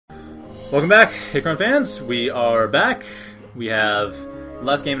Welcome back, Achron fans. We are back. We have the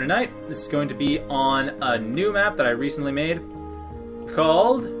last game tonight. This is going to be on a new map that I recently made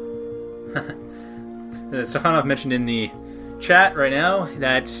called... Shalkka mentioned in the chat right now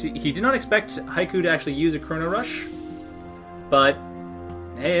that he did not expect Haiku to actually use a Chrono Rush, but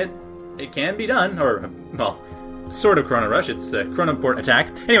hey, it can be done, or, well, sort of Chrono Rush. It's a Chrono Port attack.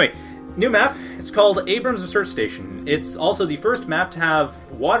 Anyway, new map. It's called Abrams Research Station. It's also the first map to have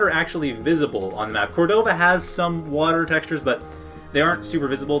water actually visible on the map. Cordova has some water textures, but they aren't super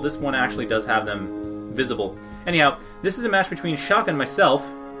visible. This one actually does have them visible. Anyhow, this is a match between Shalkka and myself.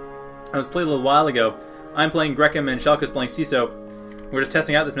 I was played a little while ago. I'm playing Grekim and Shalkka's playing CESO. We're just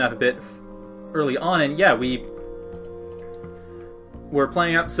testing out this map a bit early on, and yeah, we're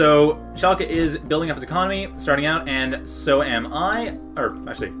playing up. So Shalkka is building up his economy, starting out, and so am I. Or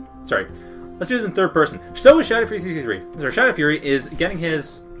actually, sorry, let's do it in third person. So is Shadowfury333. So Shadowfury is getting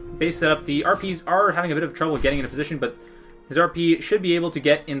his base set up. The RPs are having a bit of trouble getting into position, but his RP should be able to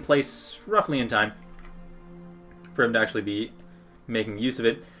get in place roughly in time for him to actually be making use of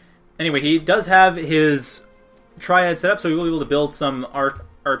it. Anyway, he does have his triad set up, so he will be able to build some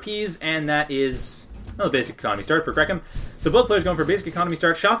RPs, and that is the basic economy start for Grekim. So both players going for basic economy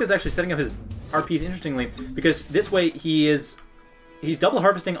start. Shalkka is actually setting up his RPs interestingly, because this way he's double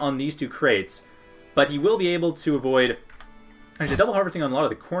harvesting on these two crates, but he will be able to avoid actually double harvesting on a lot of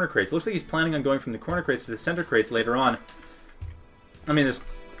the corner crates. It looks like he's planning on going from the corner crates to the center crates later on. I mean,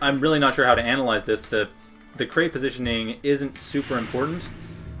 I'm really not sure how to analyze this. The crate positioning isn't super important.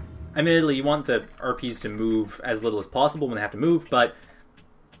 Admittedly, you want the RPs to move as little as possible when they have to move, but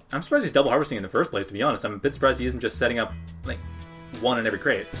I'm surprised he's double harvesting in the first place, to be honest. I'm a bit surprised he isn't just setting up, like, one in every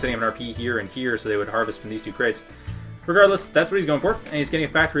crate. Setting up an RP here and here so they would harvest from these two crates. Regardless, that's what he's going for, and he's getting a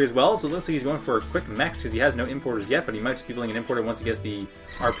factory as well, so it looks like he's going for a quick mechs because he has no importers yet, but he might just be building an importer once he gets the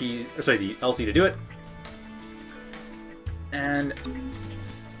the LC to do it. And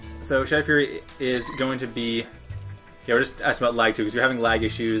so Shadowfury is going to be... Yeah, we're just asking about lag too, because we're having lag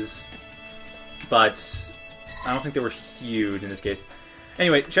issues, but I don't think they were huge in this case.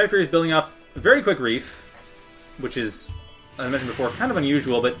 Anyway, Shadowfury is building up a very quick reef, which is, as I mentioned before, kind of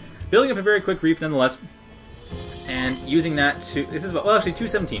unusual, but building up a very quick reef nonetheless, and using that to... This is about, well, actually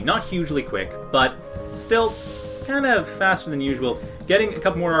 217, not hugely quick, but still kind of faster than usual. Getting a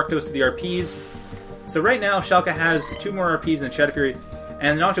couple more Arctos to the RPs. So right now, Shalkka has 2 more RPs than Shadowfury,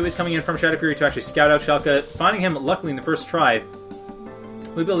 and the Octo is coming in from Shadowfury to actually scout out Shalkka. Finding him, luckily, in the first try,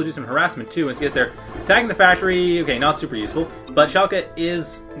 we'll be able to do some harassment, too, once he gets there. Attacking the factory, okay, not super useful, but Shalkka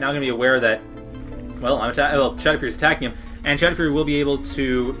is now going to be aware that, well, Shadowfury is attacking him, and Shadowfury will be able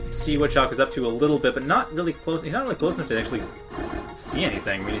to see what Shalkka's up to a little bit, but not really close. He's not really close enough to actually see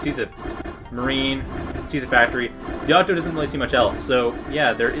anything. I mean, he sees a Marine, sees a factory. The Octo doesn't really see much else, so,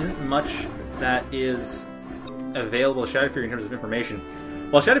 yeah, there isn't much that is available to Shadowfury in terms of information.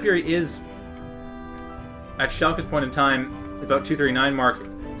 While Shadowfury is, at Shalkka's point in time, about 239 mark,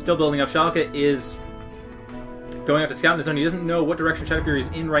 still building up, Shalkka is going out to scout in the zone. He doesn't know what direction Shadowfury is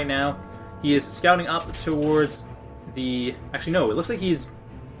in right now. He is scouting up towards the... Actually, no, it looks like he's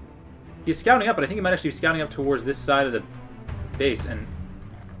scouting up, but I think he might actually be scouting up towards this side of the base, and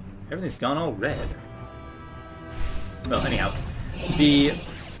everything's gone all red. Well, anyhow,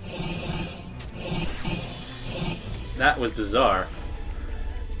 that was bizarre.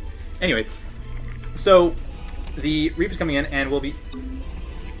 Anyway, so the reef is coming in, and we'll be...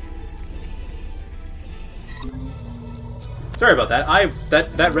 Sorry about that.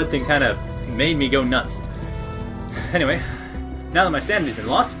 That red thing kind of made me go nuts. Anyway, now that my sanity's been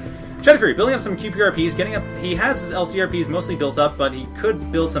lost, Shadowfury building up some QPRPs, getting up... He has his LCRPs mostly built up, but he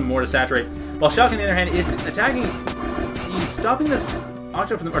could build some more to saturate. While Shalkka, on the other hand, is attacking... He's stopping this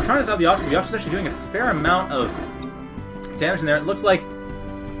Octo from the... Or trying to stop the Octo. The Octo's actually doing a fair amount of damage in there. It looks like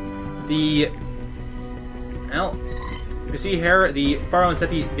well, you see here the Pharaoh and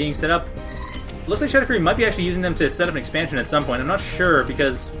Seppi being set up. Looks like Shadowfury might be actually using them to set up an expansion at some point. I'm not sure,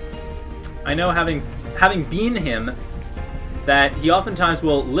 because I know, having been him, that he oftentimes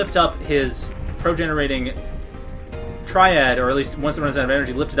will lift up his pro-generating triad, or at least once it runs out of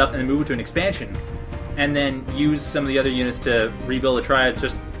energy, lift it up and then move it to an expansion, and then use some of the other units to rebuild the triad,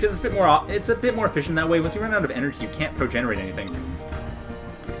 just because it's a bit more efficient that way. Once you run out of energy, you can't pro-generate anything.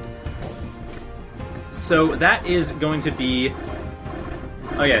 So that is going to be...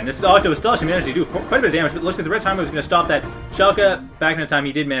 Oh yeah, and this Octo is still actually managed to do quite a bit of damage, but it looks like the red time was going to stop that. Shalkka, back in the time,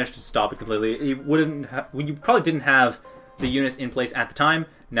 he did manage to stop it completely. He you probably didn't have the units in place at the time.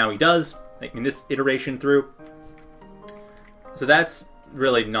 Now he does, like in this iteration through. So that's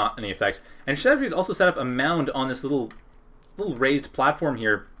really not any effect. And Shadowfury's also set up a mound on this little raised platform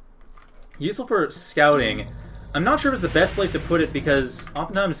here Useful for scouting. I'm not sure if it's the best place to put it because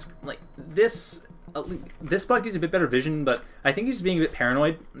oftentimes, like, this spot gives you a bit better vision, but I think he's just being a bit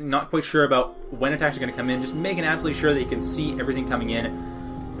paranoid, not quite sure about when attacks are going to come in, just making absolutely sure that he can see everything coming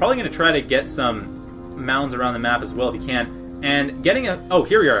in. Probably going to try to get some mounds around the map as well if he can, and getting a... Oh,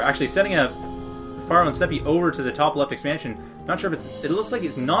 here we are, actually setting a Pharaoh and Seppi over to the top left expansion. Not sure if it's... It looks like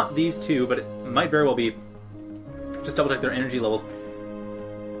it's not these two, but it might very well be. Just double check their energy levels.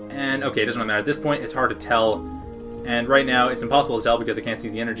 And, okay, it doesn't really matter. At this point, it's hard to tell. And right now, it's impossible to tell because I can't see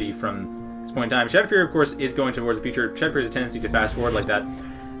the energy from this point in time. Shadowfury, of course, is going towards the future. Shadowfury has a tendency to fast forward like that.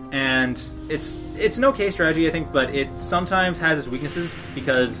 And it's an okay strategy, I think, but it sometimes has its weaknesses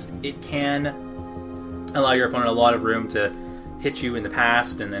because it can allow your opponent a lot of room to hit you in the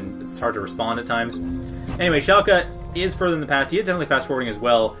past, and then it's hard to respond at times. Anyway, Shalkka is further in the past. He is definitely fast forwarding as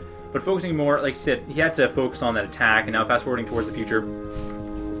well, but focusing more, like I said, he had to focus on that attack, and now fast forwarding towards the future,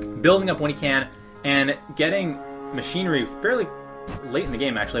 building up when he can, and getting machinery fairly late in the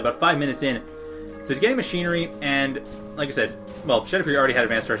game, actually, about 5 minutes in. So he's getting machinery, and like I said, well, Shadowfury already had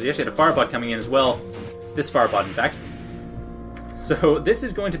advanced strategy. He actually had a Firebot coming in as well. This Firebot, in fact. So this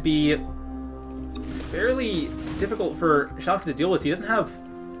is going to be fairly difficult for Shalkka to deal with. He doesn't have...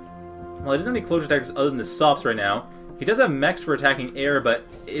 Well, he doesn't have any close attackers other than the Sops right now. He does have mechs for attacking air, but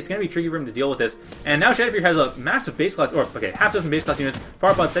it's going to be tricky for him to deal with this. And now Shadowfury has a massive base class, or, okay, half dozen base class units.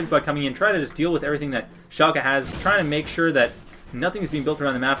 Firebot, Sepibot coming in, trying to just deal with everything that Shalkka has, trying to make sure that nothing is being built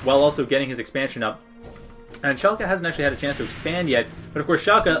around the map while also getting his expansion up. And Shalkka hasn't actually had a chance to expand yet, but of course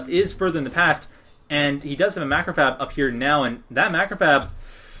Shalkka is further in the past, and he does have a macrofab up here now, and that macrofab,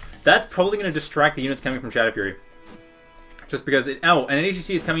 that's probably going to distract the units coming from Shadowfury. Just because it... Oh, and an HEC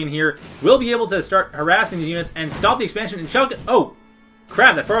is coming in here. We'll be able to start harassing these units and stop the expansion, and Shalkka... Oh!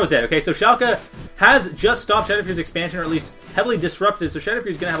 Crap, that Pharaoh's dead. Okay, so Shalkka has just stopped Shadowfury's expansion, or at least heavily disrupted, so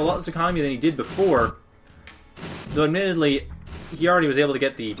Shadowfury's going to have a lot less economy than he did before. Though admittedly, he already was able to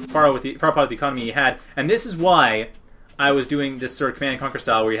get the Pharaoh with the Pharaoh the economy he had, and this is why I was doing this sort of command and conquer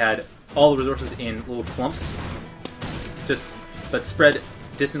style where you had all the resources in little clumps, but spread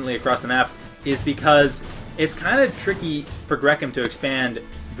distantly across the map, is because it's kind of tricky for Grekim to expand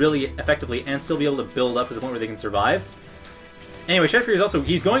really effectively and still be able to build up to the point where they can survive. Anyway, Shadowfury is also,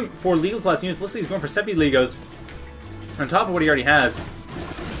 he's going for legal class units. Looks like he's going for Seppi Legos on top of what he already has,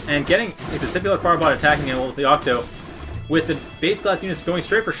 and getting the Seppi Firebot attacking him with the Octo, with the base class units going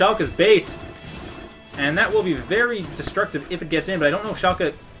straight for Shalkka's base, and that will be very destructive if it gets in, but I don't know if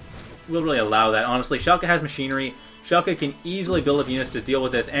Shalkka will really allow that, honestly. Shalkka has machinery. Shalkka can easily build up units to deal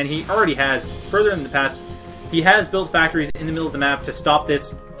with this, and he already has, further in the past, he has built factories in the middle of the map to stop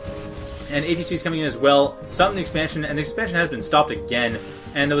this, and ATT is coming in as well, stopping the expansion, and the expansion has been stopped again,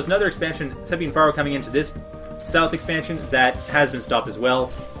 and there was another expansion, Seppi and Pharaoh coming into this south expansion that has been stopped as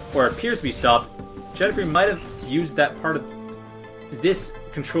well, or appears to be stopped. Shadowfury might have used that part of this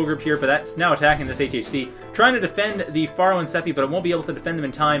control group here, but that's now attacking this HHC, trying to defend the Pharaoh and Seppi, but it won't be able to defend them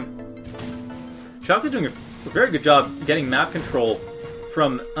in time. Shalkka's doing a very good job getting map control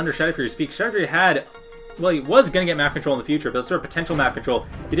from under Shadowfury's feet. Shadowfury had, well, he was going to get map control in the future, but it's sort of potential map control.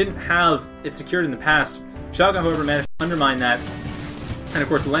 He didn't have it secured in the past. Shalkka, however, managed to undermine that. And of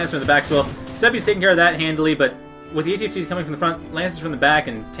course, the Lancer in the back as well. Seppi's taking care of that handily, but with the HHCs coming from the front, Lancers from the back,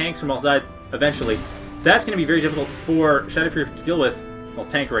 and tanks from all sides, eventually, that's going to be very difficult for Shadowfury to deal with. Well,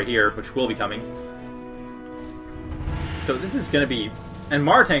 tank right here, which will be coming. So this is going to be... And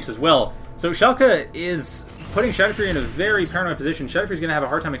Mara tanks as well. So Shalkka is putting Shadowfury in a very paranoid position. Shadowfury's going to have a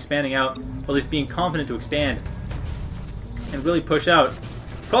hard time expanding out, or at least being confident to expand and really push out.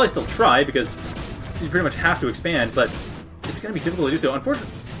 Probably still try, because you pretty much have to expand, but it's going to be difficult to do so.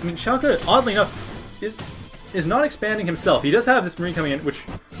 Unfortunately, I mean, Shalkka, oddly enough, is not expanding himself. He does have this Marine coming in, which,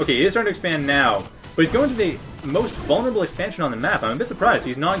 okay, he is starting to expand now, but he's going to the most vulnerable expansion on the map. I'm a bit surprised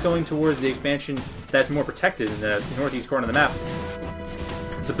he's not going towards the expansion that's more protected in the northeast corner of the map.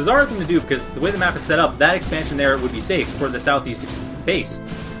 It's a bizarre thing to do, because the way the map is set up, that expansion there would be safe for the southeast base.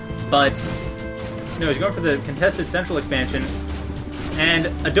 But, no, he's going for the contested central expansion, and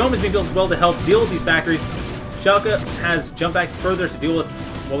a dome is being built as well to help deal with these factories. Shalkka has jumped back further to deal with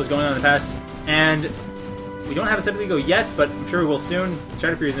what was going on in the past, and we don't have a Seppi Lego yet, but I'm sure we will soon.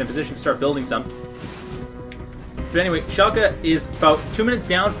 Shadowfury is in a position to start building some. But anyway, Shalkka is about 2 minutes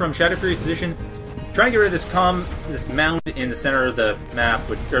down from Shadowfury's position, trying to get rid of this mound in the center of the map,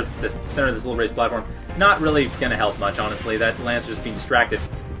 or the center of this little raised platform. Not really going to help much, honestly. That Lancer's being distracted.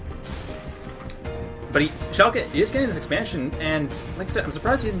 But Shalkka is getting this expansion, and like I said, I'm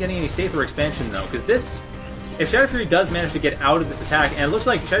surprised he isn't getting any safer expansion, though, because this... If Shadowfury does manage to get out of this attack, and it looks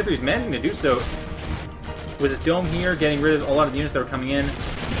like Shadowfury's managing to do so, with his dome here, getting rid of a lot of the units that are coming in,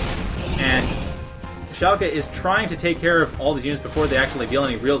 and Shalkka is trying to take care of all these units before they actually deal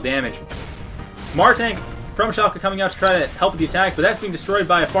any real damage. Martank from Shalkka coming out to try to help with the attack, but that's being destroyed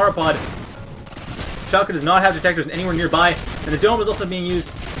by a Pharopod. Shalkka does not have detectors anywhere nearby, and the dome is also being used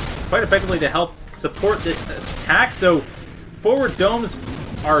quite effectively to help support this attack, so forward domes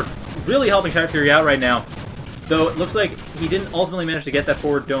are really helping Shadowfury out right now. Though it looks like he didn't ultimately manage to get that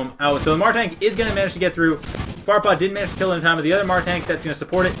forward dome out. So the Martank is going to manage to get through. Pharopod didn't manage to kill it in time, but the other Martank that's going to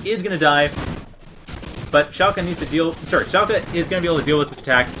support it is going to die. But Shalkka needs to deal... Sorry, Shalkka is going to be able to deal with this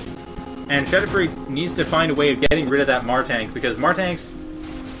attack. And Shadowfury needs to find a way of getting rid of that Martank, because Martank's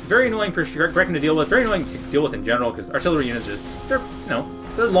very annoying for Grekim to deal with. Very annoying to deal with in general, because artillery units are just...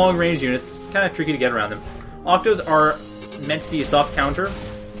 They're long-range units. Kind of tricky to get around them. Octos are meant to be a soft counter.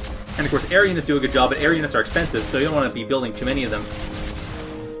 And of course, air units do a good job, but air units are expensive, so you don't want to be building too many of them.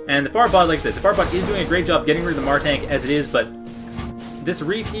 And the Pharopod, like I said, the Pharopod is doing a great job getting rid of the Martank as it is, but this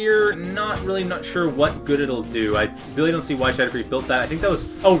reef here, not sure what good it'll do. I really don't see why Shadowfury built that. I think that was...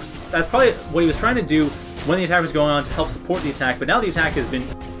 Oh, that's probably what he was trying to do when the attack was going on to help support the attack, but now the attack has been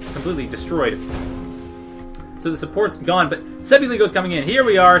completely destroyed. So the support's gone, but Sepiligos coming in. Here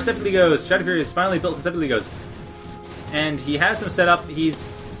we are, Sepiligos. Shadowfury has finally built some Sepiligos. And he has them set up. He's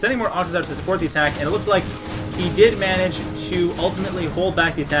sending more Octos out to support the attack, and it looks like he did manage to ultimately hold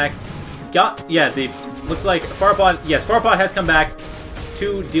back the attack. Looks like Pharopod, yes, Pharopod has come back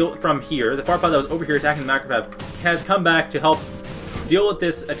to deal from here. The Pharopod that was over here attacking the Macrofab has come back to help deal with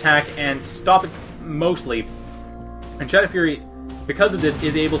this attack and stop it mostly. And Shadowfury, because of this,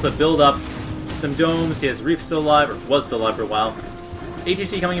 is able to build up some domes. His reef still alive, or was still alive for a while.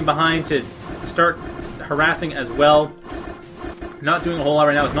 ATC coming in behind to start harassing as well. Not doing a whole lot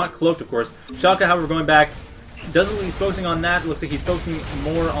right now. It's not cloaked, of course. Shalkka, however, going back, doesn't look like he's focusing on that. It looks like he's focusing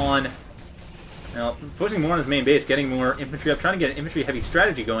more on... focusing more on his main base, getting more infantry up, trying to get an infantry-heavy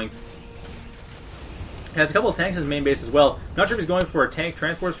strategy going. He has a couple of tanks in his main base as well. Not sure if he's going for a tank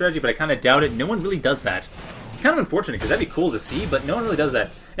transport strategy, but I kind of doubt it. No one really does that. It's kind of unfortunate, because that'd be cool to see, but no one really does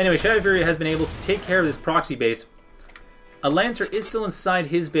that. Anyway, Shadowfury has been able to take care of this proxy base. A Lancer is still inside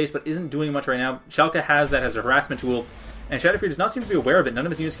his base, but isn't doing much right now. Shalkka has that as a harassment tool, and Shadowfury does not seem to be aware of it. None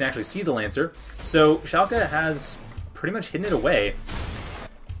of his units can actually see the Lancer, so Shalkka has pretty much hidden it away.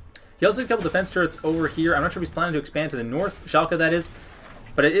 He also has a couple defense turrets over here. I'm not sure if he's planning to expand to the north, Shalkka that is,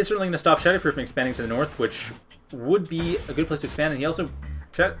 but it is certainly going to stop Shadowfury from expanding to the north, which would be a good place to expand, and he also...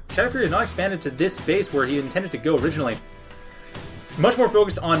 Shadowfury has not expanded to this base where he intended to go originally. He's much more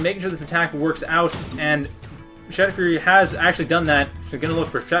focused on making sure this attack works out, and Shadowfury has actually done that. So we're going to look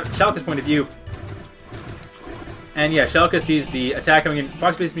for Shalkka's point of view. And yeah, Shalkka sees the attack coming in.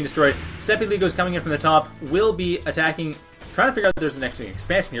 Proxy base is being destroyed. Sepiligos coming in from the top will be attacking, trying to figure out if there's an actual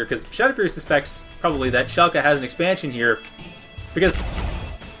expansion here, because Shadowfury suspects probably that Shalkka has an expansion here, because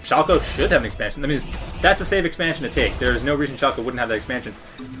Shalkka should have an expansion. I mean, that's a safe expansion to take. There's no reason Shalkka wouldn't have that expansion.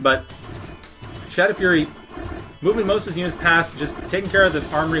 But Shadowfury, moving most of his units past, just taking care of the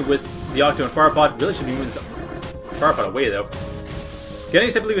armory with the Octo and Pharopod, really should be moving Pharopod away, though. Getting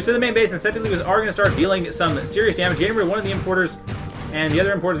Sepiligos to the main base, and Sepiligos are going to start dealing some serious damage. Getting rid of one of the importers, and the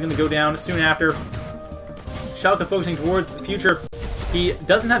other importer is going to go down soon after. Shalkka focusing towards the future. He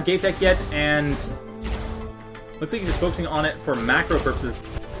doesn't have Gate Tech yet, and looks like he's just focusing on it for macro purposes.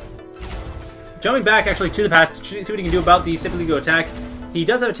 Jumping back, actually, to the past to see what he can do about the Sepiligo attack. He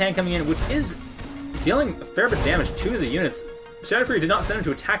does have a tank coming in, which is dealing a fair bit of damage to the units. Shadowfury did not send him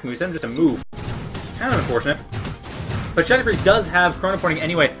to attack move, he sent him just to move. It's kind of unfortunate. But Shadowfury does have chronoporting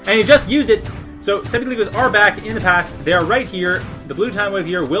anyway, and he just used it! So Sepiligos are back in the past. They are right here. The blue time wave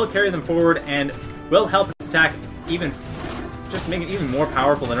here will carry them forward and will help this attack just make it even more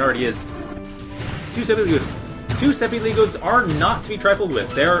powerful than it already is. These two Sepiligos are not to be trifled with.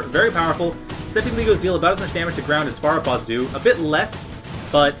 They're very powerful. Sepiligos deal about as much damage to ground as Pharopods do. A bit less,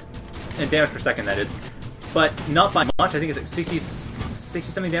 but... and damage per second, that is. But not by much. I think it's like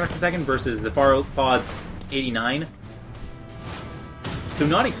 60-something damage per second versus the Pharopods 89. So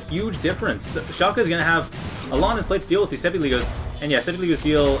not a huge difference. Shalkka is going to have a lot on his plate to deal with these Sepiligos. And yeah, Sepiligos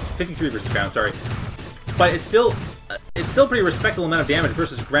deal 53 versus ground, sorry. But it's still a pretty respectable amount of damage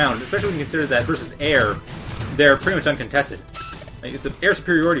versus ground, especially when you consider that versus air, they're pretty much uncontested. Like, it's an air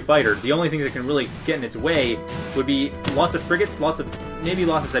superiority fighter. The only things that can really get in its way would be lots of frigates, maybe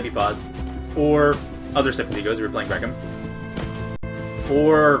lots of Sepipods, or other Sepiligos if you're playing Grekim.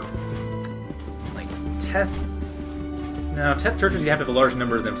 Or like Teth. No, Teth Turchers, you have to have a large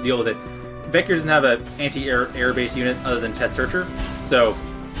number of them to deal with it. Vector doesn't have an anti-air-based unit other than Teth Turcher, so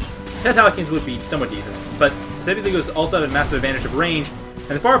Teth Halcyons would be somewhat decent. But Sepiligos also have a massive advantage of range, and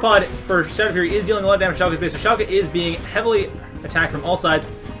the Pharopod for Shadowfury is dealing a lot of damage to Shalkka's base, so Shalkka is being heavily attacked from all sides.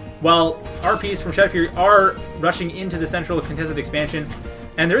 while RPs from Shadowfury are rushing into the central contested expansion.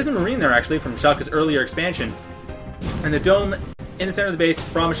 And there is a Marine there, actually, from Shalkka's earlier expansion. And the dome in the center of the base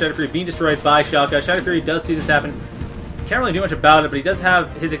from Shadowfury being destroyed by Shalkka. Shadowfury does see this happen. Can't really do much about it, but he does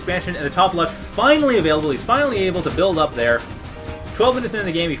have his expansion in the top left finally available. He's finally able to build up there. 12 minutes into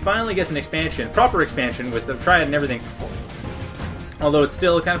the game, he finally gets an expansion, proper expansion, with the Triad and everything. Although it's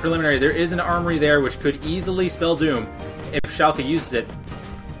still kind of preliminary, there is an armory there which could easily spell doom if Shalkka uses it.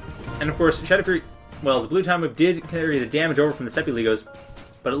 And of course, Shadowfury, well, the blue time move did carry the damage over from the Sepiligos,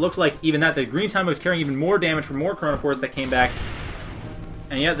 but it looks like even that, the green time move is carrying even more damage from more Chronophores that came back.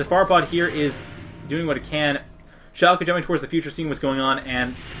 And yet, the Farpod here is doing what it can. Shalkka jumping towards the future, seeing what's going on,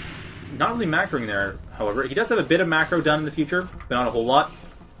 and not really macroing there, however. He does have a bit of macro done in the future, but not a whole lot.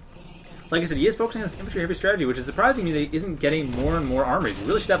 Like I said, he is focusing on his infantry-heavy strategy, which is surprising me that he isn't getting more and more armories. He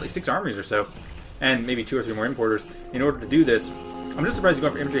really should have like 6 armories or so, and maybe 2 or 3 more importers in order to do this. I'm just surprised he's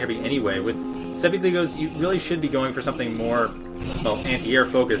going for infantry-heavy anyway. With Sepiligos, you really should be going for something more, well, anti-air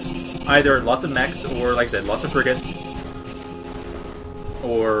focused. Either lots of mechs, or, like I said, lots of frigates,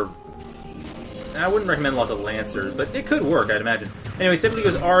 or I wouldn't recommend lots of Lancers, but it could work, I'd imagine. Anyway,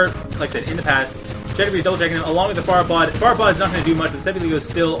 Sepiligos are, like I said, in the past. Shadowfury is double-checking them, along with the Farpod. Farpod's not going to do much, but Sepiligos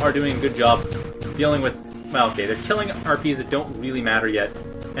still are doing a good job dealing with, well, okay, they're killing RPs that don't really matter yet.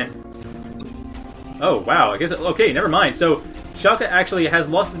 And, oh, wow, I guess, okay, never mind. So, Shalkka actually has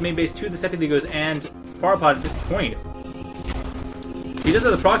lost his main base to the Sepiligos and Farpod at this point. He does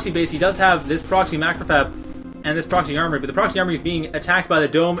have the proxy base, he does have this proxy macrofab, and this proxy armory, but the proxy armory is being attacked by the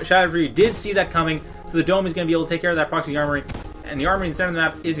dome. Shadowfury did see that coming, so the dome is going to be able to take care of that proxy armory, and the armory in the center of the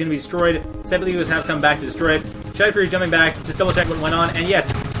map is going to be destroyed. Sepiligos have come back to destroy it. Shadowfury jumping back, just double check what went on, and yes,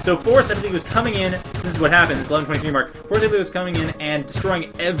 so 4 Sepiligos coming in, this is what happens, it's 11:23 mark, 4 Sepiligos coming in and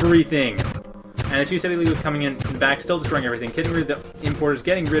destroying everything. And the 2 Sepiligos coming in from the back, still destroying everything, getting rid of the importers,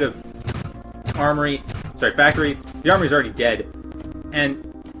 getting rid of factory. The armory is already dead, and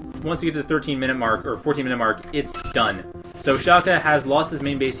once you get to the 13-minute mark, or 14-minute mark, it's done. So Shalkka has lost his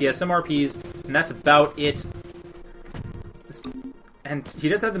main base, he has some RPs, and that's about it. And he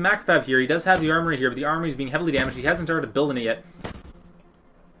does have the macrofab here, he does have the armory here, but the armory is being heavily damaged, he hasn't started building it yet.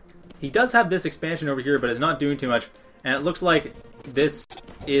 He does have this expansion over here, but it's not doing too much, and it looks like this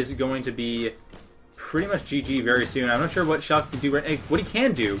is going to be pretty much GG very soon. I'm not sure what Shalkka can do right now. What he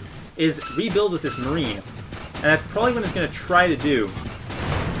can do is rebuild with this Marine, and that's probably what he's going to try to do.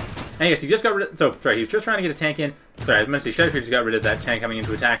 And yes, he just got rid of... So, sorry, he was just trying to get a tank in. Sorry, I meant to say, Shadowfury just got rid of that tank coming in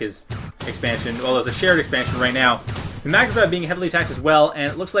to attack his expansion. Well, it's a shared expansion right now. The macrofab being heavily attacked as well,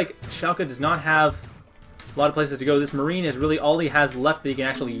 and it looks like Shalkka does not have a lot of places to go. This Marine is really all he has left that he can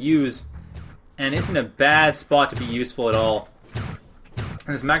actually use, and it's in a bad spot to be useful at all.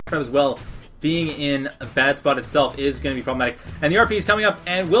 And this macrofab as well, being in a bad spot itself, is going to be problematic. And the RP is coming up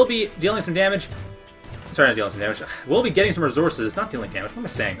and will be dealing some damage. Sorry, not dealing some damage. We'll be getting some resources, not dealing damage. What am I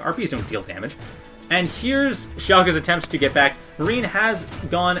saying? RPs don't deal damage. And here's Shalkka's attempt to get back. Marine has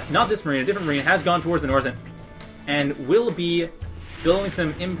gone, not this Marine, a different Marine, has gone towards the north end, and will be building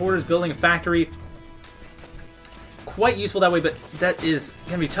some importers, building a factory. Quite useful that way, but that is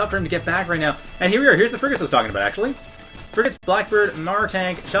going to be tough for him to get back right now. And here we are. Here's the frigates I was talking about, actually. Frigates, Blackbird, Mar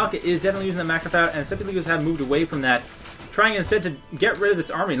Tank. Shalkka is definitely using the macrofab, and Sepiligos have moved away from that, trying instead to get rid of this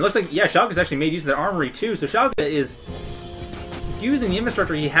armory. And it looks like, yeah, Shalkka's actually made use of that armory too, so Shalkka is using the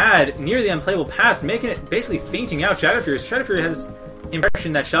infrastructure he had near the unplayable past, making it basically fainting out Shadowfury. So Shadowfury has the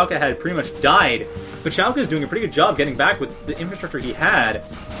impression that Shalkka had pretty much died, but Shalkka is doing a pretty good job getting back with the infrastructure he had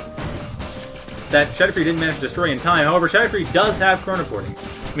that Shadowfury didn't manage to destroy in time. However, Shadowfury does have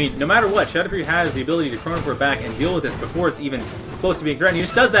chronoporting. I mean, no matter what, Shadowfury has the ability to chronoport back and deal with this before it's even close to being threatened. He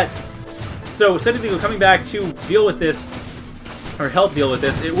just does that. So, Sepiligos coming back to deal with this, or help deal with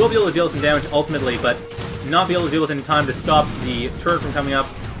this. It will be able to deal some damage ultimately, but not be able to deal with it in time to stop the turret from coming up.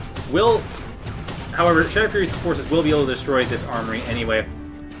 However, Shadowfury's forces will be able to destroy this armory anyway.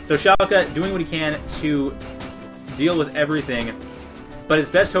 So Shalkka doing what he can to deal with everything, but his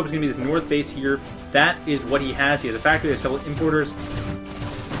best hope is going to be this north base here. That is what he has. He has a factory, he has a couple of importers.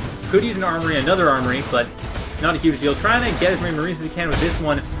 Could use an armory, another armory, but not a huge deal. Trying to get as many Marines as he can with this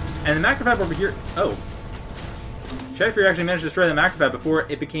one. And the macrofab over here... Oh. Shadowfury actually managed to destroy the macrofab before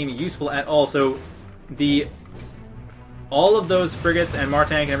it became useful at all. So all of those frigates and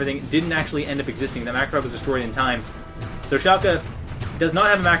Martank and everything didn't actually end up existing. The macrofab was destroyed in time. So Shalkka does not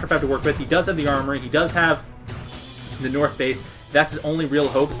have a macrofab to work with. He does have the armory. He does have the north base. That's his only real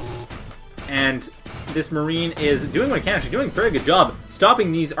hope. And this Marine is doing what he can. Actually doing a very good job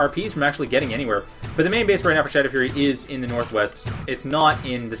stopping these RPs from actually getting anywhere. But the main base right now for Shadowfury is in the northwest. It's not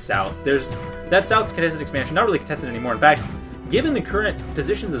in the south. There's that south contested expansion, not really contested anymore. In fact, given the current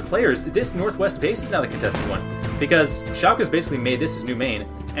positions of the players, this northwest base is now the contested one. Because Shalkka's basically made this his new main,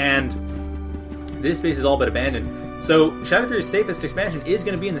 and this base is all but abandoned. So Shadowfury's safest expansion is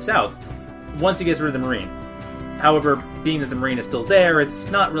going to be in the south, once he gets rid of the Marine. However, being that the Marine is still there, it's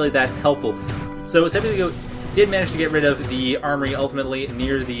not really that helpful. So Seppi did manage to get rid of the armory ultimately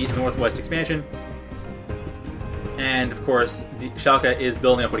near the northwest expansion. And of course, Shalkka is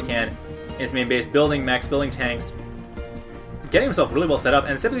building up what he can in his main base, building mechs, building tanks, getting himself really well set up.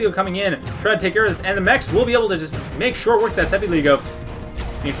 And Seppi coming in, trying to take care of this, and the mechs will be able to just make short work of that Seppi. I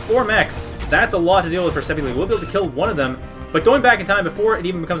mean, 4 mechs, that's a lot to deal with for Seppi. We'll be able to kill one of them, but going back in time before it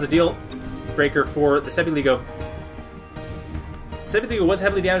even becomes a deal breaker for the Seppi was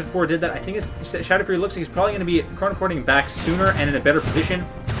heavily damaged before it did that. I think Shadowfury looks like he's probably going to be chronoporting back sooner and in a better position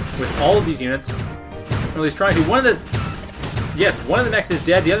with all of these units. Well, he's trying to. One of the mechs is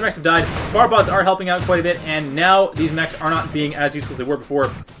dead. The other mechs have died. Farpods are helping out quite a bit, and now these mechs are not being as useful as they were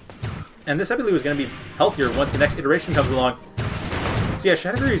before. And this Seppi was going to be healthier once the next iteration comes along. So yeah,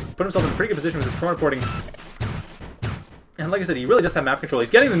 Shadowfury's put himself in a pretty good position with his chronoporting. And like I said, he really does have map control. He's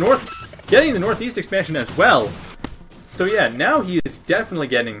getting the northeast expansion as well. So yeah, now he is definitely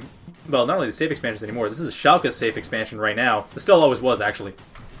getting, well, not only the safe expansions anymore, this is Shalkka's safe expansion right now. It still always was, actually.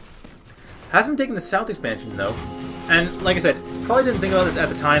 Hasn't taken the south expansion, though. And like I said, probably didn't think about this at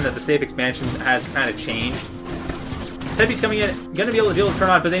the time that the safe expansion has kind of changed. Seppi's coming in, going to be able to deal with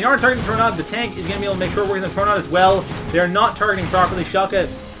Tornado, but they aren't targeting Tornado. The tank is going to be able to make sure we're working the Tornado as well. They're not targeting properly. Shalkka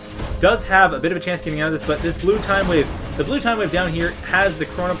does have a bit of a chance of getting out of this, but this blue time wave, the blue time wave down here has the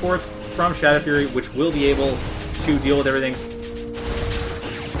chronoports from Shadowfury, which will be able to deal with everything.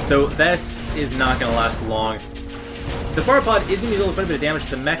 So this is not going to last long. The Farpod is going to be able to put a bit of damage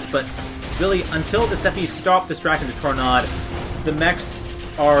to the mechs, but really, until the Seppi stop distracting the Tornado, the mechs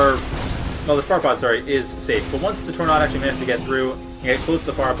are... well, the Farpod, sorry, is safe. But once the Tornado actually manages to get through and get close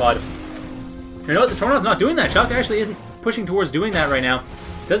to the Farpod, you know what? The Tornado's not doing that. Shalkka actually isn't pushing towards doing that right now.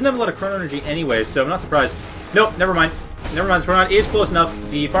 Doesn't have a lot of chrono energy anyway, so I'm not surprised. Nope, never mind. Never mind, the Tornado is close enough.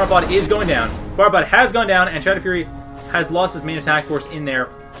 The Farpod is going down. Farpod has gone down, and Shadowfury has lost his main attack force in there.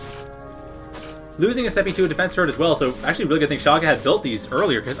 Losing a Seppi to a defense turret as well, so actually really good thing Shalkka had built these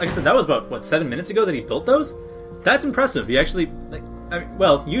earlier, because like I said, that was about, what, 7 minutes ago that he built those? That's impressive. He actually, like, I mean,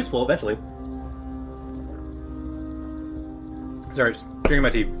 well, useful eventually. Sorry, just drinking my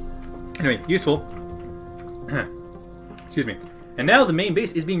tea. Anyway, useful. Excuse me. And now the main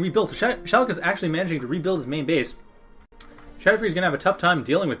base is being rebuilt, so Shalkka's actually managing to rebuild his main base. Shadowfury's going to have a tough time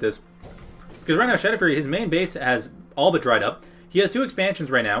dealing with this. Because right now, Shadowfury, his main base has all but dried up. He has 2 expansions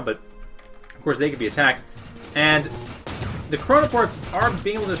right now, but of course they could be attacked. And the chronoports are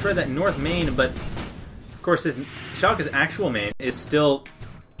being able to destroy that north main, but of course Shalkka's actual main is still,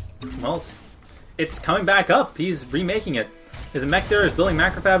 well, it's coming back up. He's remaking it. His mech there is building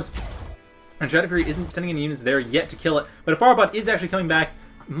macrofabs, and Shadowfury isn't sending any units there yet to kill it. But a Farbot is actually coming back.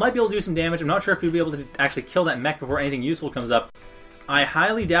 Might be able to do some damage. I'm not sure if he'll be able to actually kill that mech before anything useful comes up. I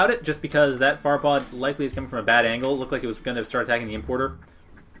highly doubt it, just because that Farpod likely is coming from a bad angle. It looked like it was going to start attacking the importer.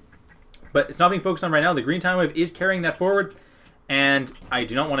 But it's not being focused on right now. The green time wave is carrying that forward, and I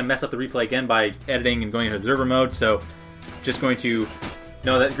do not want to mess up the replay again by editing and going into observer mode, so just going to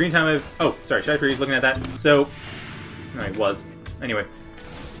know that green time wave... oh, sorry, Shadowfury is looking at that. So, no, he was. Anyway,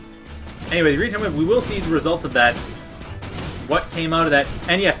 the green time wave, we will see the results of that. What came out of that.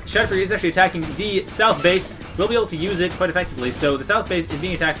 And yes, Shadowfury is actually attacking the south base. We'll be able to use it quite effectively. So the south base is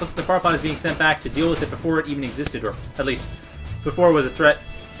being attacked. Looks like the Farpod is being sent back to deal with it before it even existed, or at least before it was a threat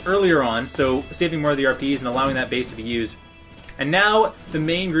earlier on. So saving more of the RPs and allowing that base to be used. And now the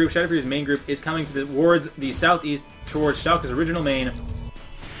main group, Shadowfury's main group, is coming towards the southeast, towards Shalkka's original main,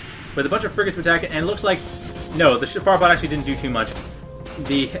 with a bunch of frigates to attack it. And it looks like, no, the Farpod actually didn't do too much.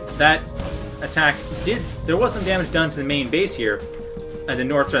 That attack did, there was some damage done to the main base here, the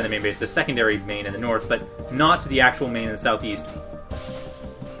north, sorry, the main base, the secondary main in the north, but not to the actual main in the southeast.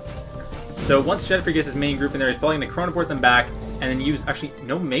 So once Shadowfury gets his main group in there, he's probably going to chronoport them back, and then use, actually,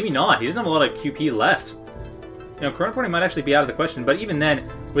 no, maybe not. He doesn't have a lot of QP left. You know, chronoporting might actually be out of the question, but even then,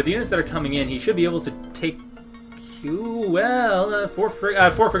 with the units that are coming in, he should be able to take four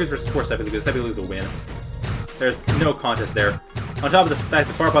frigates versus 4 Seppi, because Seppi will win. There's no contest there. On top of the fact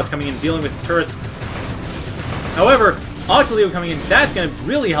that Farpod's coming in, dealing with turrets. However, Octolego coming in, that's going to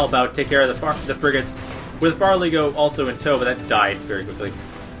really help out take care of the frigates, with Farlego also in tow, but that died very quickly.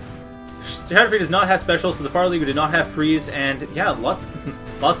 Shadowfury does not have specials, so the Farlego did not have freeze, and yeah, lots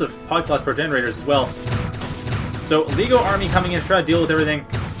of Podclass Progenerators as well. So Lego army coming in to try to deal with everything,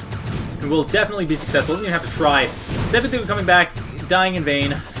 and will definitely be successful. Doesn't even have to try. Seppi coming back, dying in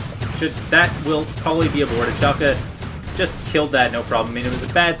vain. That will probably be aborted. Shalkka just killed that, no problem. I mean, it was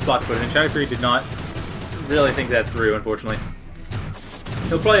a bad spot to put it in. Shadowfury did not really think that through, unfortunately.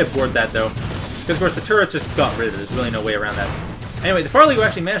 He'll probably abort that, though. Because, of course, the turrets just got rid of it. There's really no way around that. Anyway, the Farlego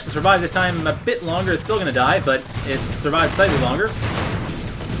actually managed to survive this time a bit longer. It's still going to die, but it's survived slightly longer.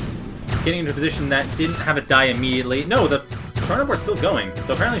 Getting into a position that didn't have it die immediately. No, the Chronoport's still going.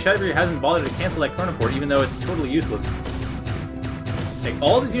 So apparently Shadowfury hasn't bothered to cancel that Chronoport, even though it's totally useless. Like,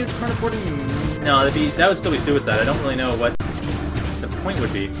 all of these units Chronoporting? No, that would still be suicide. I don't really know what the point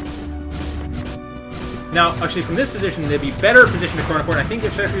would be. Now, actually, from this position, they'd be better positioned to Chronoport, and I think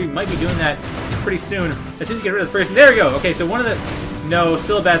that Shadowfury might be doing that pretty soon. As soon as you get rid of the first... There we go! Okay, so one of the... No,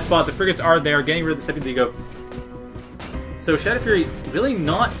 still a bad spot. The frigates are there, getting rid of the Sepulego. So Shadowfury really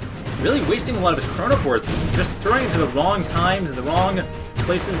not... really wasting a lot of his Chronoports. Just throwing into the wrong times and the wrong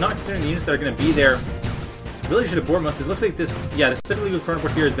places, not considering the units that are going to be there. Really should abort most of it. Looks like this... Yeah, the Sepulego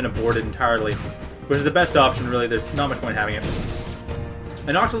Chronoport here has been aborted entirely. Which is the best option, really. There's not much point in having it.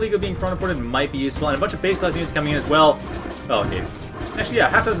 An Octolego being Chronoported might be useful, and a bunch of base class units coming in as well. Oh, okay. Actually, yeah,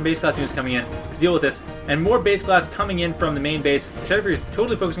 half a dozen base class units coming in to deal with this, and more base class coming in from the main base. Shadowfury is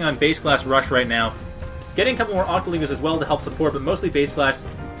totally focusing on base class rush right now. Getting a couple more Octolegos as well to help support, but mostly base class,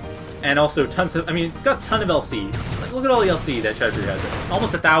 and also tons of... I mean, got a ton of LC. Like, look at all the LC that Shadowfury has.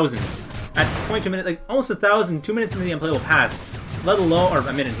 Almost 1,000. At 22 minutes, like, almost 1,000, 2 minutes into the unplayable pass. Let alone... Or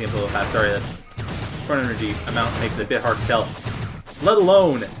a minute into the unplayable pass, sorry. That front energy amount makes it a bit hard to tell. Let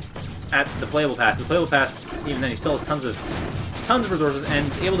alone at the playable pass. The playable pass, even then, he still has tons of resources and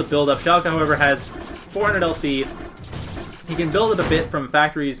is able to build up. Shalkka, however, has 400 LC. He can build it a bit from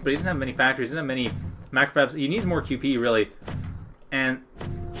factories, but he doesn't have many factories. He doesn't have many macrofabs. He needs more QP, really. And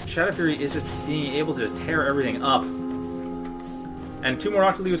Shadowfury is just being able to just tear everything up. And 2 more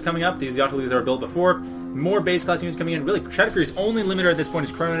Octolegos coming up. These are the Octolegos that were built before. More base class units coming in. Really, Shadowfury's only limiter at this point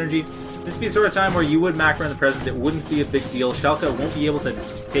is Chrono Energy. This would be the sort of time where you would macro in the present. It wouldn't be a big deal. Shalkka won't be able to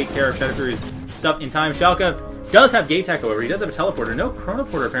take care of Shadowfury's stuff in time. Shalkka does have Gate Tech, however. He does have a teleporter. No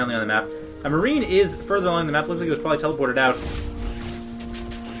Chronoporter apparently on the map. A Marine is further along the map. Looks like it was probably teleported out.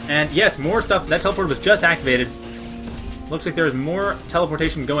 And yes, more stuff. That teleporter was just activated. Looks like there's more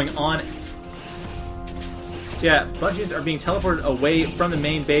teleportation going on. So yeah, bunch of units are being teleported away from the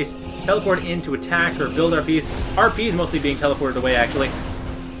main base. Teleport in to attack or build RPs. RPs mostly being teleported away, actually.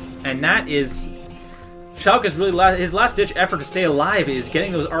 And that is... Shalkka's really his last-ditch effort to stay alive is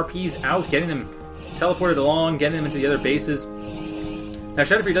getting those RPs out, getting them teleported along, getting them into the other bases. Now,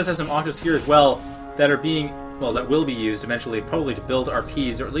 Shadowfury does have some Octos here as well that are being... Well, that will be used eventually, probably to build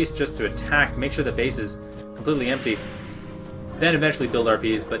RPs, or at least just to attack, make sure the base is completely empty. Then eventually build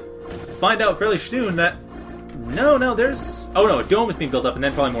RPs, but find out fairly soon that... No, there's... Oh no, a dome is being built up, and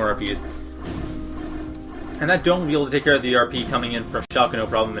then probably more RPs. And that dome will be able to take care of the RP coming in from Shalkka, no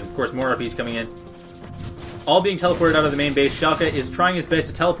problem, and of course more RPs coming in. All being teleported out of the main base. Shalkka is trying his best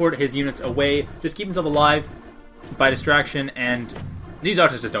to teleport his units away, just keep himself alive by distraction, and these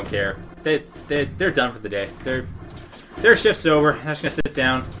Octos just don't care. They're done for the day. Their shift's over. I'm just gonna sit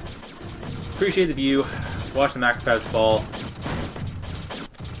down, appreciate the view, watch the macrofabs fall.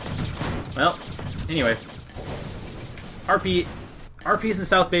 Well, anyway. RP's in the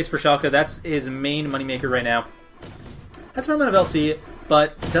south base for Shalkka. That's his main moneymaker right now. That's a fair amount of LC,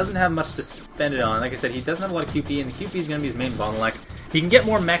 but doesn't have much to spend it on. Like I said, he doesn't have a lot of QP, and the QP is going to be his main bottleneck. He can get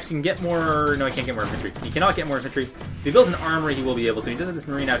more mechs, he can get more... No, he can't get more infantry. He cannot get more infantry. If he builds an armory, he will be able to. He does have this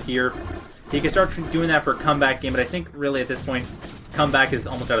Marine out here. He can start doing that for a comeback game, but I think really at this point, comeback is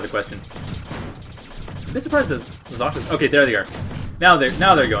almost out of the question. I'm a bit surprised those Octos... Okay, there they are. Now they're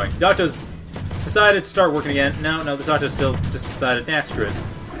going. The Octos decided to start working again. No, this Octo still just decided, nah, screw it.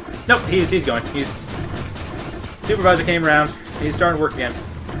 Nope, he's going. Supervisor came around. He's starting to work again.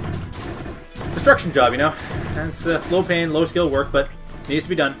 Destruction job, you know. That's low pain, low skill work, but it needs to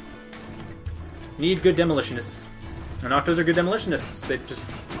be done. Need good demolitionists. And Octos are good demolitionists. They just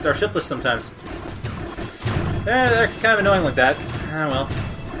are shiftless sometimes. They're kind of annoying like that. Ah, well.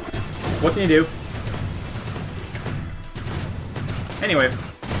 What can you do? Anyway.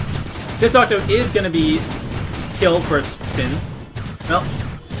 This Octo is going to be killed for its sins. Well,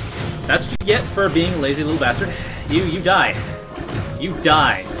 that's what you get for being a lazy little bastard. You die. You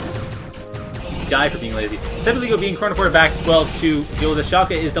die. You die for being lazy. Sepulego being Chronoported back as well to deal with this.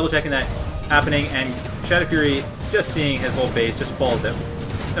 Shalkka is double-checking that happening, and Shadowfury just seeing his whole base just fall down.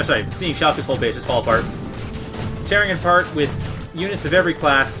 Oh, sorry, seeing Shalkka's whole base just fall apart. Tearing it apart with units of every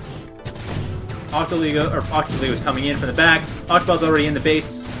class. Octolego is coming in from the back. Octobot's already in the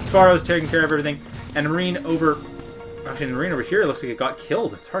base. Faro's taking care of everything. And Marine over... Actually, the Marine over here looks like it got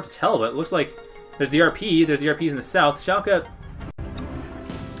killed. It's hard to tell, but it looks like there's the RP. There's the RPs in the south. Shalkka,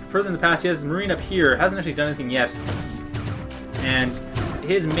 further in the past, he has the Marine up here. Hasn't actually done anything yet. and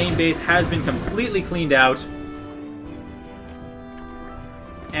his main base has been completely cleaned out.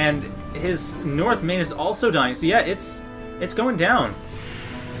 And his north main is also dying. So yeah, it's going down.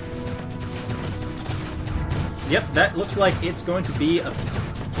 Yep, that looks like it's going to be a...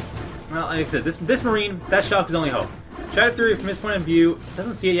 Well, like I said, this Marine, that's Shalkka's only hope. Shadowfury, from his point of view,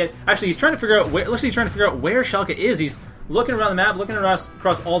 doesn't see it yet. Actually, he's trying to figure out where... Looks like he's trying to figure out where Shalkka is. He's looking around the map, looking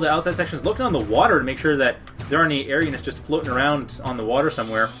across all the outside sections, looking on the water to make sure that there aren't any areas just floating around on the water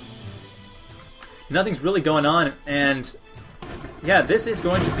somewhere. Nothing's really going on, and... Yeah, this is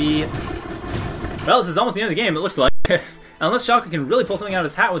going to be... Well, this is almost the end of the game, it looks like. Unless Shalkka can really pull something out of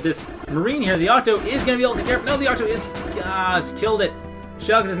his hat with this Marine here, the Octo is going to be able to take care of... No, the Octo is... Ah, it's killed it.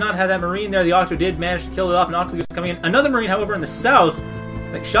 Shalkka does not have that Marine there. The Octo did manage to kill it off, and Octo is coming in. Another Marine, however, in the south.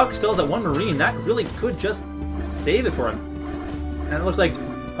 Like, Shalkka still has that one Marine. That really could just save it for him. And it looks like...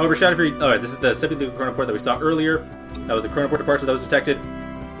 However, Shadowfury... Alright, this is the Sepulchral Chronoport that we saw earlier. That was the Chronoport departure that was detected.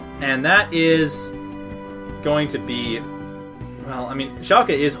 And that is going to be... Well, I mean, Shalkka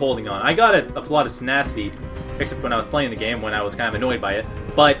is holding on. I gotta applaud his tenacity, except when I was playing the game, when I was kind of annoyed by it.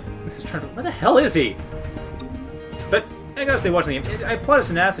 But, I was trying to... Where the hell is he? But, I gotta say, watching the game, I applaud his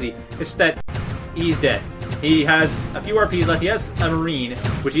tenacity. It's just that he's dead. He has a few RPs left. He has a Marine,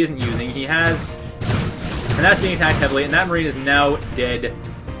 which he isn't using. He has... And that's being attacked heavily, and that Marine is now dead.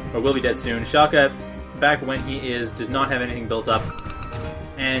 Or will be dead soon. Shalkka, back when he is, does not have anything built up.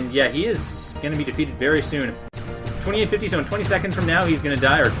 And, yeah, he is going to be defeated very soon. 2850, so in 20 seconds from now he's going to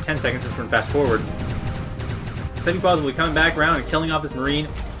die, or 10 seconds since we're fast forward. Sepulchral will be coming back around and killing off this Marine.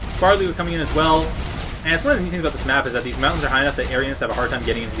 Farley will be coming in as well. And it's one of the neat things about this map is that these mountains are high enough that Aryans have a hard time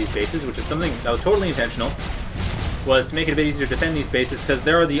getting into these bases, which is something that was totally intentional, was to make it a bit easier to defend these bases, because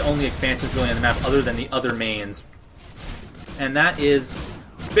there are the only expansions really on the map other than the other mains. And that is...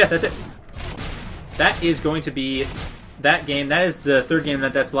 Yeah, that's it. That is going to be that game. That is the third game.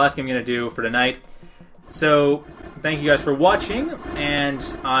 That's the last game I'm going to do for tonight. So, thank you guys for watching, and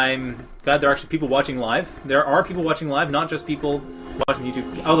I'm glad there are actually people watching live. There are people watching live, not just people watching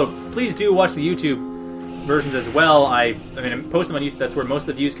YouTube. Although, please do watch the YouTube versions as well. I mean, I post them on YouTube. That's where most of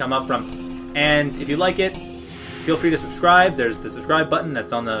the views come up from. And if you like it, feel free to subscribe. There's the subscribe button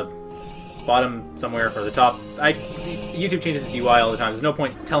that's on the bottom somewhere, or the top. YouTube changes its UI all the time. There's no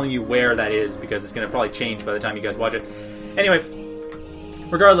point telling you where that is, because it's going to probably change by the time you guys watch it. Anyway,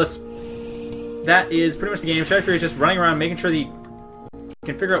 regardless... That is pretty much the game. Shadowfury is just running around, making sure that you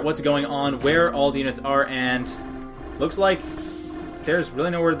can figure out what's going on, where all the units are, and looks like there's really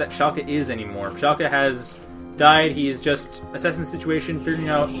nowhere that Shalkka is anymore. Shalkka has died. He is just assessing the situation, figuring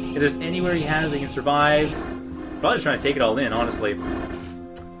out if there's anywhere he has that he can survive. Probably just trying to take it all in, honestly.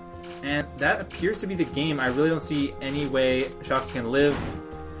 And that appears to be the game. I really don't see any way Shalkka can live.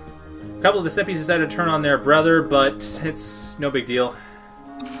 A couple of the Seppies decided to turn on their brother, but it's no big deal.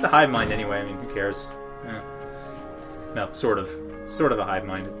 It's a hive mind anyway, I mean, who cares? No, sort of. It's sort of a hive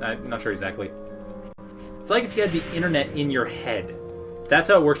mind. I'm not sure exactly. It's like if you had the internet in your head. That's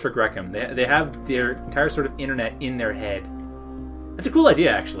how it works for Grekim. They have their entire sort of internet in their head. That's a cool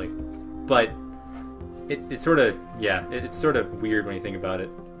idea, actually. But it's sort of, yeah, it's sort of weird when you think about it.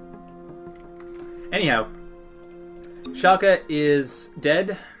 Anyhow, Shalkka is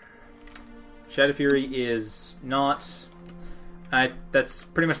dead. Shadowfury is not... that's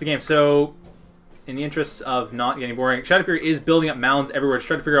pretty much the game. So, in the interests of not getting boring, Shadowfury is building up mounds everywhere to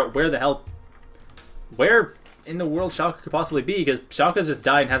try to figure out where the hell... Where in the world Shalkka could possibly be, because Shalkka's just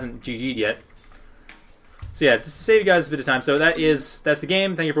died and hasn't GG'd yet. So yeah, just to save you guys a bit of time. So that's the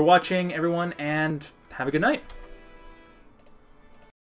game. Thank you for watching, everyone, and have a good night.